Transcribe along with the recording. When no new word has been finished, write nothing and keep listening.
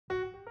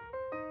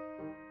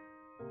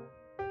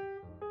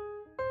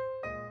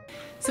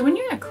So when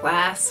you're in a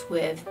class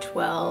with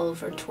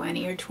 12 or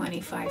 20 or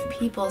 25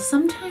 people,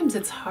 sometimes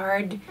it's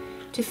hard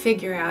to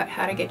figure out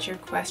how to get your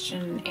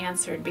question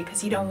answered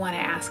because you don't want to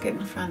ask it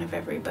in front of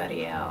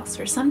everybody else.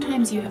 Or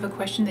sometimes you have a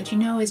question that you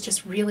know is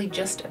just really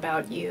just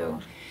about you.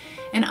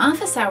 And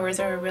office hours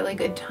are a really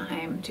good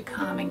time to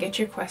come and get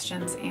your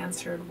questions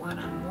answered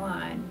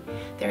one-on-one.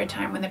 They're a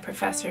time when the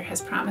professor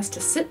has promised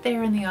to sit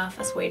there in the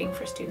office waiting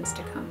for students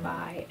to come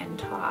by and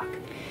talk.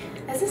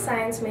 As a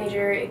science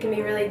major, it can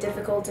be really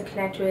difficult to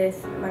connect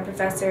with my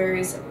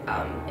professors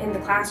in the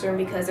classroom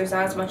because there's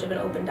not as much of an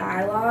open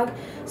dialogue.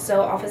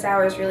 So office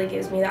hours really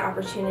gives me the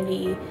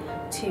opportunity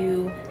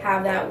to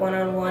have that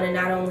one-on-one and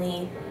not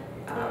only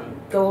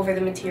go over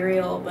the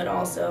material, but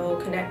also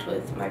connect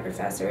with my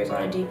professors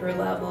on a deeper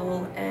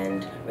level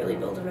and really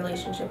build a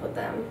relationship with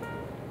them.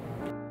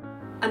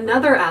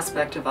 Another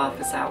aspect of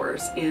office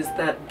hours is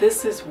that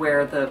this is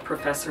where the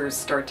professors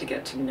start to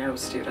get to know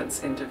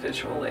students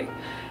individually.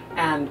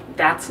 And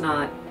that's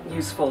not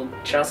useful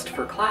just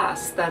for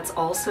class, that's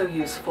also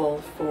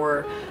useful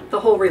for the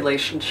whole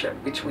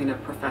relationship between a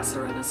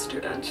professor and a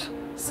student.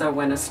 So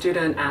when a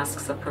student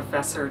asks a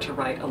professor to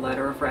write a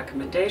letter of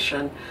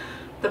recommendation,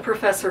 the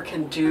professor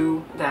can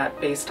do that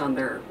based on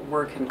their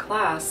work in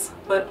class,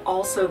 but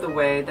also the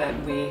way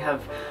that we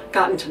have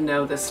gotten to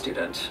know the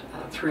student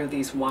through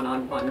these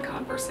one-on-one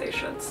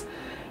conversations.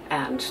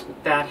 And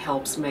that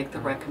helps make the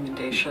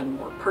recommendation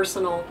more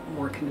personal,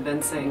 more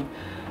convincing,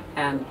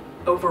 and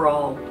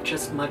overall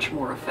just much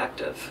more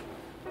effective.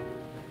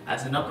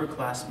 As an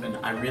upperclassman,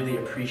 I really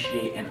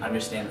appreciate and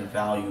understand the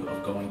value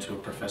of going to a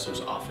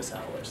professor's office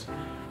hours.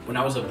 When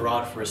I was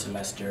abroad for a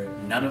semester,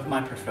 none of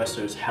my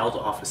professors held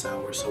office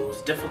hours, so it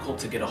was difficult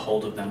to get a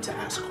hold of them to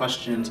ask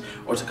questions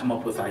or to come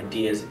up with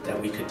ideas that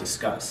we could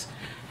discuss.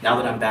 Now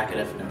that I'm back at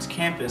F&M's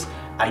campus,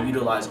 I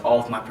utilize all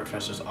of my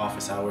professors'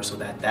 office hours so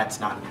that that's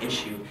not an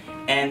issue,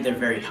 and they're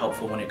very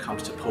helpful when it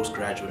comes to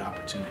postgraduate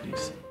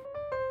opportunities.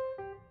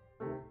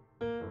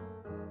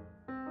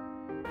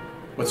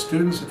 What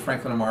students at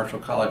Franklin and Marshall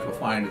College will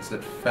find is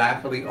that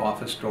faculty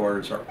office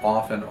doors are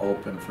often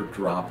open for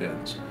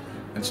drop-ins,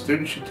 and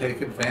students should take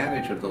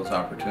advantage of those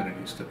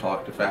opportunities to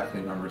talk to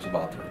faculty members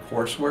about their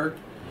coursework,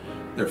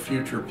 their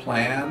future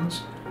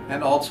plans,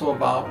 and also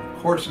about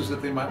courses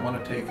that they might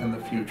want to take in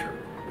the future.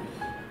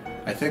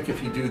 I think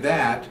if you do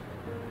that,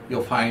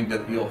 you'll find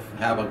that you'll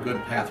have a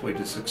good pathway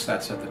to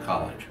success at the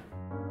college.